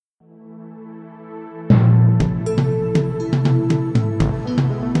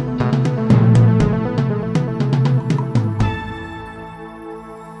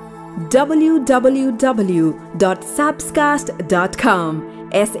www.sabscast.com,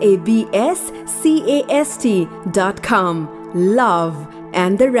 sabscast.com. Love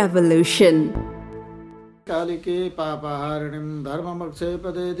and the revolution. कालिके पापहारिणीं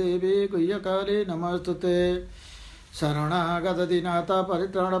धर्ममक्षयपदे देवी गुह्यकाले नमस्तुते शरणागतदीनाथ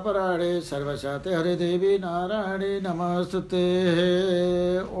परित्राणपरायणे सर्वशाते हरे देवी नारायणे नमस्तुते।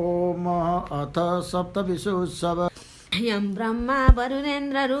 ओम अथ सप्तविशोत्सव यं ब्रह्मा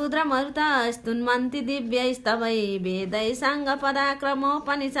वरुणेन्द्र रुद्रमरुतस्तुन्वन्ति दिव्यैस्तवै वेदै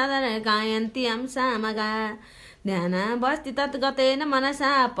साङ्गपदाक्रमोपनिषदः गायन्ति यं सामगा ध्यानावस्थि तद्गतेन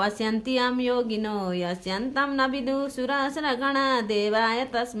मनसा पश्यन्ति यं योगिनो यस्यन्तं न विदुषुरासुरगणा देवाय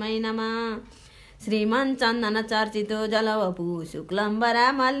तस्मै नमः। श्रीमञ्चन्दनचर्चितो जलवपु शुक्लम्बरा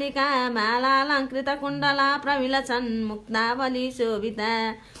मल्लिका मालालङ्कृतकुण्डला प्रविलसन् मुक्तावली शोभिता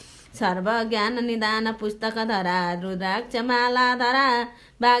सर्वज्ञाननिदान पुस्तकधरा रुद्राक्षमालाधरा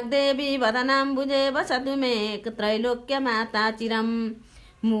वाग्देवी वदनाम्बुजे वसतु मे त्रैलोक्यमाता चिरम्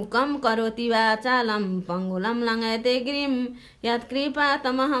मूकं करोति वाचालं पङ्गुलं लङ्घयते गिरिं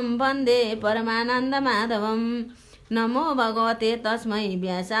यत्कृपातमहं वन्दे परमानन्दमाधवम्। नमो भगवते तस्मै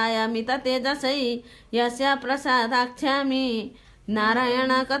व्यासाय मिततेजसै यस्य प्रसादाख्यामि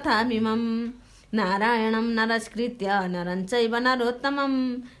नारायणकथामिमम्। नारायणं नरस्कृत्य नरं चैव नरोत्तमं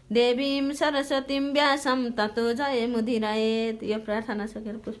देवीं सरस्वतीं व्यासं ततो जयमुदीरयेत्। यो प्रार्थना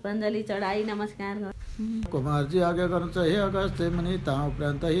सकेर पुष्पाञ्जली चढाई नमस्कार कुमारजी आज्ञा गर्नुहुन्छ हे अगस्त्य मुनि ता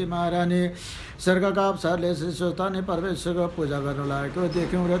उपरान्त हे महारानी स्वर्गका अप्सरले श्री स्वस्थानी परमेश्वरको पूजा गर्न लागेको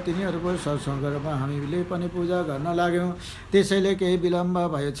देख्यौँ र तिनीहरूको सत्सङ्गमा हामीले पनि पूजा गर्न लाग्यौँ। त्यसैले केही विलम्ब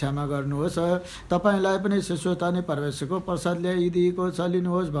भयो क्षमा गर्नुहोस्। तपाईँलाई पनि श्री स्वस्थानी परमेश्वरको प्रसाद ल्याइदिएको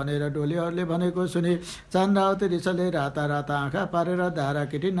चलिनुहोस् भनेर डोलीहरूले भनेको सुने चन्द्रावती रिसले राता राता आँखा पारेर धारा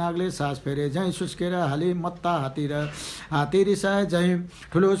केटी नागले सास फेरे झैँ सुस्केर हाली मत्ता हात्ती रिसाए झैँ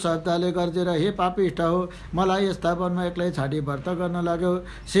ठुलो शब्दले गर्जेर हे पापिष्ट हो मलाई यस्ता वनमा एक्लै छाडी व्रत गर्न लाग्यो।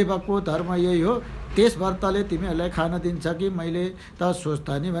 सेवकको धर्म यही हो। त्यस व्रतले तिमीहरूलाई खान दिन्छ कि मैले त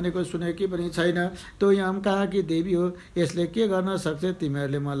स्वस्थानी भनेको सुनेकी पनि छैन। त्यो यहाँ कहाँ कि देवी हो यसले के गर्न सक्छ।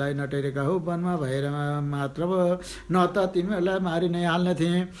 तिमीहरूले मलाई नटेरेका हो वनमा भएर मात्र न त तिमीहरूलाई मारि नै हाल्ने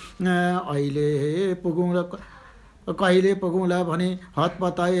थिएँ। अहिले पुगौँ र कहिले पुगौँला भनी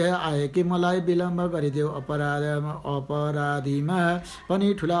हतपताई आए कि मलाई विलम्ब गरिदेऊ। अपराधीमा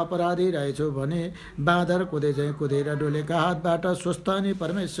पनि ठुला अपराधी रहेछु भने बाँदर कुदे चाहिँ कुदेर डोलेका हातबाट स्वस्थानी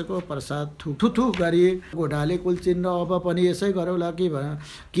परमेश्वरको प्रसाद थुथु गरी गोडाले कुलचिन र अब पनि यसै गरौँला कि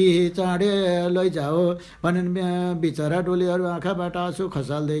चाँडे लैजाओ भने बिचरा डोलीहरू आँखाबाट आँसु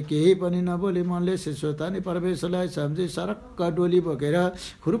खसाल्दै केही पनि नबोली मनले स्वस्थानी परमेश्वरलाई सम्झी सरक्क डोली बोकेर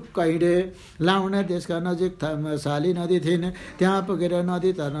खुरुक्क हिँडे। लाउने देशका नजिक साली नदी थिइन्। त्यहाँ पुगेर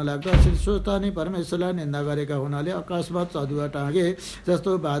नदी तर्न लाग्दा श्री स्वस्थानी परमेश्वरलाई निन्दा गरेका हुनाले अकस्मात चदुवा टाँगे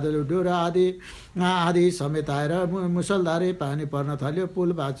जस्तो बादल उड्यो र आधी समेत आएर मुसलधारे पानी पर्न थाल्यो।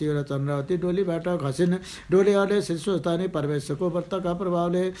 पुल भाँचियो र चन्द्रावती डोलीबाट खसिन्। डोलीहरूले श्री स्वस्थानी परमेश्वरको व्रतका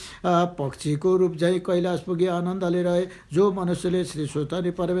प्रभावले पक्षीको रूप झैँ कैलाश पुगी आनन्दले रहे। जो मनुष्यले श्री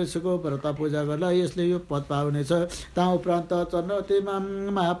स्वस्थानी परमेश्वरको व्रत पूजा गर्ला यसले यो पद पाउनेछ। ता उपरान्त चन्द्रावतीमा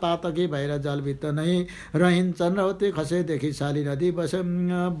महापातकी भएर जलभित्र नै रहिन्। चन्द्रावती खसेदेखि साली नदी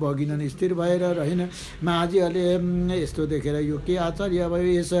बगिनन् स्थिर भएर रहिन्। माझीहरूले यस्तो देखेर यो के आश्चर्य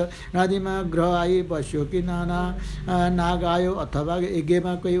भयो। यस नदीमा ग्रह आई बस्यो कि नाग आयो अथवा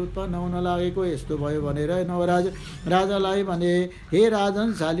यज्ञमा कोही उत्पन्न हुन लागेको यस्तो भयो भनेर नवराज राजालाई भने हे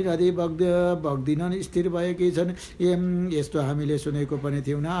राजन साली नदी बग्दिनन् स्थिर भएकी छन्। यस्तो हामीले सुनेको पनि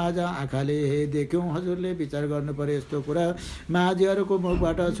थियौँ न। आज आँखाले देख्यौँ। हजुरले विचार गर्नु पर्यो यस्तो कुरा। माझीहरूको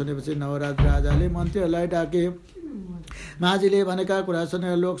मुखबाट सुनेपछि नवराज राजाले मन्त्रीहरूलाई डाके। माझीले भनेका कुरा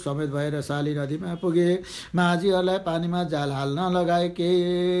सुनेर लोक समेत भएर साली नदीमा पुगे। माझीहरूलाई पानीमा जाल हाल्न लगाए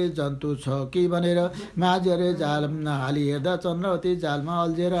केही जन्तु छ कि भनेर। माझीहरूले जाल हाली हेर्दा चन्द्रावती जालमा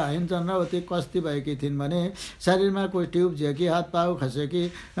अल्झिएर आइन्। चन्द्रावती कस्ती भएकी थिइन् भने शरीरमा कुष्ठी उब्जियो कि हात पाउ खस्यो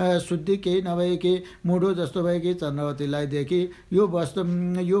कि शुद्धि केही नभएकी मुढो जस्तो भएकी चन्द्रावतीलाई देखि यो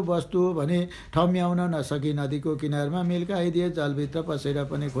वस्तु भने ठम्याउन नसकी नदीको किनारमा मिल्काइदिए। जलभित्र पसेर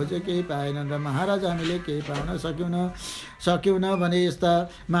पनि खोजे केही पाएनन् र महाराज हामीले केही पाउन सकिउन भने यस्ता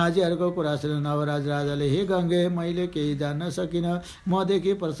माझीहरूको कुरा सुनेर नवराज राजाले हे गङ्गे मैले केही जान्न सकिनँ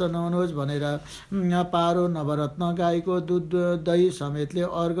मदेखि प्रसन्न हुनुहोस् भनेर पारो नवरत्न गाईको दुध दही समेतले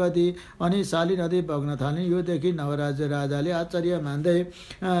अर्घ दिई अनि साली नदी बग्न थालिन्। यो देखि नवराज राजाले आश्चर्य मान्दै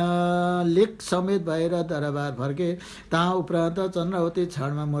लेख समेत भएर दरबार फर्के। ता उपरान्त चन्द्रावती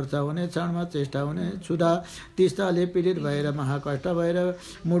क्षणमा मूर्छा हुने क्षणमा चेष्टा हुने क्षुधा तिस्ताले पीडित भएर महाकष्ट भएर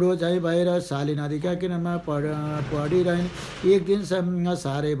मुडो झैँ भएर साली नदीका किनारमा पढ छोडिरहन्। एक दिन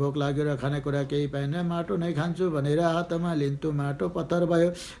साह्रै भोक लाग्यो र खानेकुरा केही पाएन। माटो नै खान्छु भनेर हातमा लिन्थ्यो, माटो पत्थर भयो,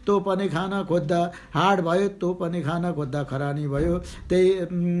 तो पनि खान खोज्दा हाड भयो, तो पनि खान खोज्दा खरानी भयो।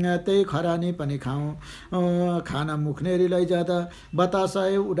 त्यही खरानी पनि खान मुखनेरी लैजाँदा बतासा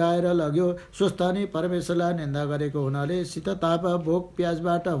उडाएर लग्यो। स्वस्थानी परमेश्वरलाई निन्दा गरेको हुनाले शीतताप भोक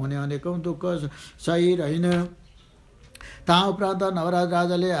प्याजबाट हुने अनेकौं दुःख सही रहेन। ता उपरान्त नवराज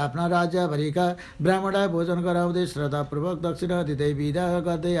राजाले आफ्ना राज्यभरिका ब्राह्मणलाई भोजन गराउँदै श्रद्धापूर्वक दक्षिणा दिँदै विदा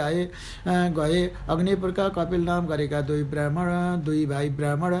गर्दै गए। अग्निपुरका कपिल नाम गरेका दुई भाइ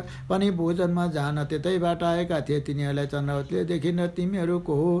ब्राह्मण पनि भोजनमा जान त्यतैबाट आएका थिए। तिनीहरूलाई चन्द्रावतीले देखिन। तिमीहरू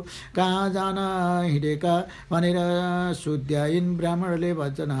को हो, कहाँ जान हिँडेका भनेर सुध्याइन्। ब्राह्मणले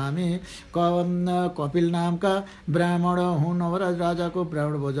भन्छन्, हामी कपिल नामका ब्राह्मण हुँ। नवराज राजाको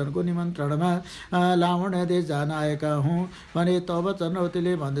ब्राह्मण भोजनको निमन्त्रणमा लावण्य देश जान आएका हुँ भने तब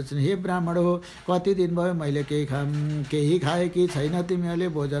चन्द्रावतीले भन्दछन्, हे ब्राह्मण हो, कति दिन भयो मैले केही खाए कि छैन। तिमीहरूले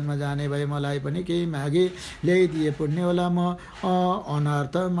भोजनमा जाने भए मलाई पनि केही मागे ल्याइदिए पुण्य होला। म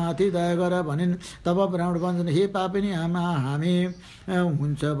अनर्थ माथि दया गर भनिन्। तब ब्राह्मण भन्छन्, हे पापिनी, हामी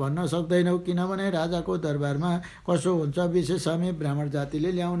हुन्छ भन्न सक्दैनौँ, किनभने राजाको दरबारमा कसो हुन्छ। विशेष समय ब्राह्मण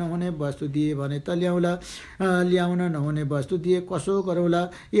जातिले ल्याउन हुने वस्तु दिए भने त ल्याउला, ल्याउन नहुने वस्तु दिए कसो गरौँला।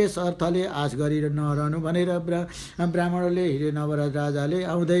 यस अर्थले आश गरि नरहनु भनेर ब्राह्मणले हिँडे। नवराज राजाले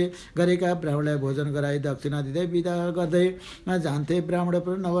आउँदै गरेका ब्राह्मणलाई भोजन गराई दक्षिणा दिँदै विदा गर्दै जान्थे। ब्राह्मण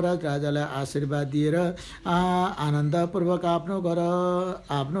पनि नवराज राजालाई आशीर्वाद दिएर आनन्दपूर्वक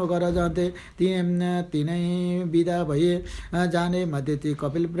आफ्नो घर जान्थे। तिनै विदा भए। जाने मध्ये ती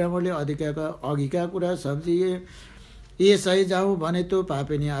कपिल ब्राह्मणले अघिका कुरा सम्झिए। यसै जाउँ भने त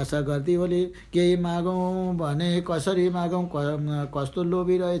पापिनी आशा गर्दी होली, केही मागौँ भने कसरी मागौँ, कस्तो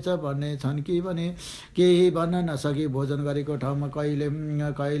लोभी रहेछ भन्ने छन् कि भने केही भन्न नसकी भोजन गरेको ठाउँमा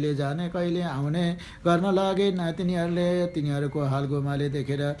कहिले जाने कहिले आउने गर्न लागे। तिनीहरूको हाल गोमाले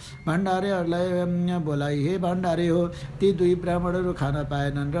देखेर भण्डारेहरूलाई बोलाइ, हे भण्डारे हो, ती दुई ब्राह्मणहरू खान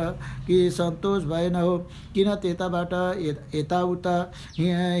पाएनन् र कि सन्तोष भएन हो, किन त्यताबाट यताउता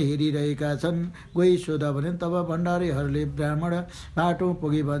हेरिरहेका छन्, गई सोध भने। तब भण्डारीहरूले ब्राह्मण बाटो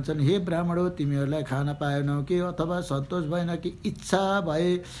पुगी भन्छन्, हे ब्राह्मण हो, तिमीहरूलाई खान पाएनौ कि अथवा सन्तोष भएन कि इच्छा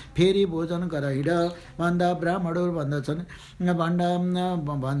भए फेरि भोजन गर हिँड भन्दा ब्राह्मणहरू भन्दछन्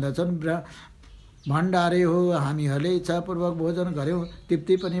भण्डारे हो, हामीहरूले इच्छापूर्वक भोजन गऱ्यौँ,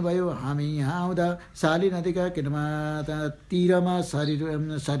 तृप्ति पनि भयो। हामी यहाँ आउँदा साली नदीका तीरमा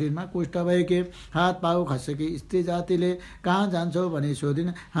शरीरमा कुष्ठ भएके, हात पाउ खसेकी स्त्री जातिले कहाँ जान्छौ भनी सोधिन्।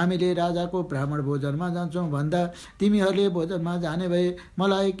 हामीले राजाको ब्राह्मण भोजनमा जान्छौँ भन्दा तिमीहरूले भोजनमा जाने भए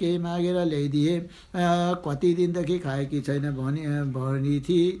मलाई केही मागेर ल्याइदिए। कति दिनदेखि खाएकी छैन भनी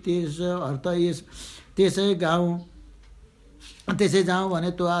थिए। त्यस अर्थ त्यसै जाउँ भने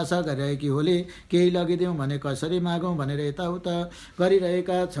तो आशा गरिरहेकी होली, केही लगिदिउँ भने कसरी मागौँ भनेर यताउता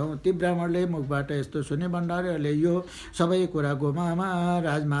गरिरहेका छौँ। ती ब्राह्मणले मुखबाट यस्तो सुने। भण्डारीहरूले यो सबै कुरा गोमा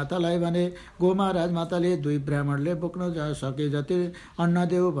राजमातालाई भने। गोमा राजमाताले दुई ब्राह्मणले बोक्न सके जति अन्न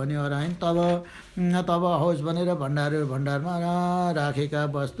देऊ भनी हराइन्। तब होस् भनेर भण्डारमा राखेका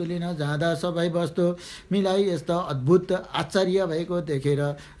वस्तु लिन जाँदा सबै वस्तु मिलाई यस्तो अद्भुत आश्चर्य भएको देखेर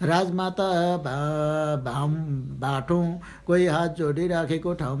राजमाता बाटौँ कोही हात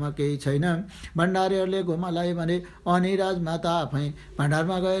जोडिराखेको ठाउँमा केही छैन। भण्डारीहरूले गोमालाई भने, अनि राजमाता आफै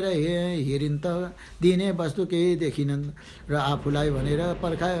भण्डारमा गएर हेरिन् त दिने वस्तु केही देखिनन् र आफूलाई भनेर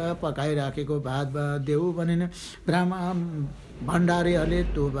पकाइराखेको भात देऊ भनिन्। भण्डारीहरूले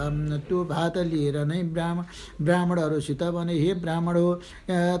त्यो भात लिएर नै ब्राह्मणहरूसित भने, हे ब्राह्मण हो,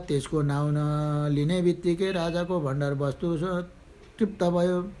 त्यसको नाउँ नलिने बित्तिकै राजाको भण्डार वस्तु तृप्त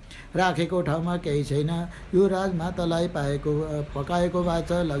भयो। राखेको ठाउँमा केही छैन। यो राजमातालाई पकाएको भात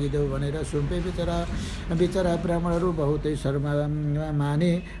छ, लगिदेऊ भनेर सुम्पे। बिचरा ब्राह्मणहरू बहुतै शर्मा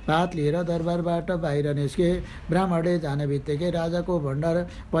माने भात लिएर दरबारबाट बाहिर निस्के। ब्राह्मणले जाने बित्तिकै राजाको भण्डार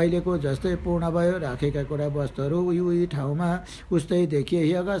पहिलेको जस्तै पूर्ण भयो। राखेका कुरा वस्तुहरू उही ठाउँमा उस्तै देखिए।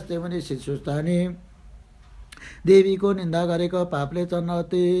 हे अगस्त्य भने शिशुस्थानी देवीको निन्दा गरेको पापले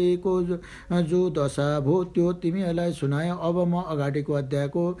चन्द्रावतीको जो दशा भो त्यो तिमीहरूलाई सुनायो। अब म अगाडिको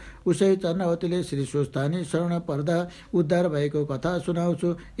अध्यायको उसै चन्द्रावतीले श्री सुस्थानी शरण पर्दा उद्धार भएको कथा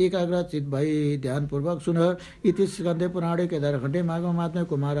सुनाउँछु। एकाग्रचित भई ध्यानपूर्वक सुन। इति स्कन्धे पुराणे केदारखण्डे माघमात्म्य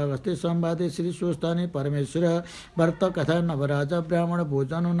कुमार अगस्त्य संवादे श्री सुस्थानी परमेश्वर व्रत कथा नवराज ब्राह्मण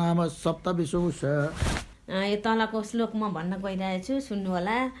भोजन नाम सप्तविंशो। यो तलको श्लोक म भन्न गइरहेको छु, सुन्नु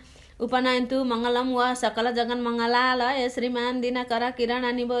होला। उपनयन्तु मङ्गलं वा सकल जगन्मङ्गलालय श्रीमान् दिनकर किरण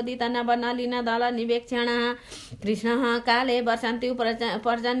निबोधित नवनलिन दल निवेक्षण कृष्णः काले वर्षन्ति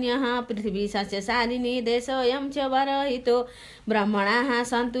पर्जन्यः पृथिवी सस्यशालिनी देशोऽयं च वरहितो ब्रह्मणाः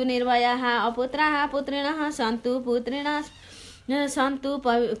सन्तु निर्भयाः अपुत्राः पुत्रिणः सन्तु पुत्रिणः सन्तु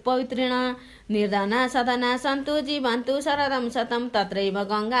पवित्रिण निर्धना सदना सन्तु जीवन्तु शरदं शतं तत्रैव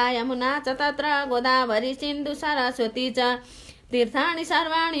गङ्गा यमुना च तत्र गोदावरी सिन्धु सरस्वती च तीर्थानि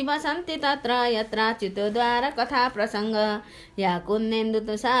सर्वाणि वसन्ति तत्र यत्र चित्तद्वार कथा प्रसङ्ग या कुन्देन्दु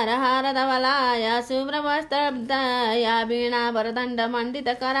तुषारहार धवला या शुभ्रवस्त्रब्धा या वीणा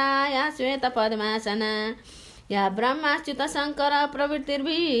वरदण्डमण्डितकरा या श्वेतपद्मासना या ब्रह्माच्युत शङ्कर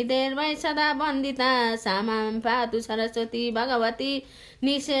प्रवृत्तिर्भिदेर्वै सदा वन्दिता सा मां पातु सरस्वती भगवती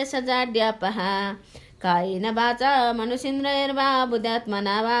निशेषजाड्यापः कायेन वाचा मनुषेन्द्रियैर्वा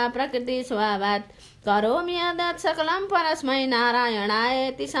बुद्ध्यात्मना वा प्रकृतिस्वभावात् करोमि यद्यत् सकलं परस्मै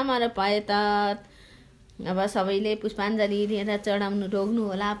नारायणायति समर्पयेत्। अब सबैले पुष्पाञ्जली दिएर चढाउनु ढोग्नु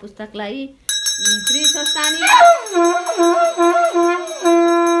होला पुस्तकलाई। Shri Swasthani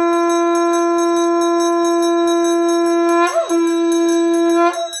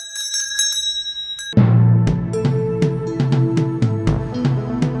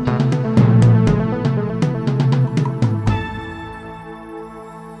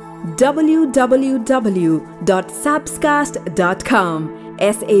www.sabscast.com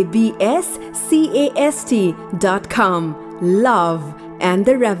sabscast.com. Love and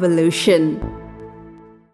the Revolution.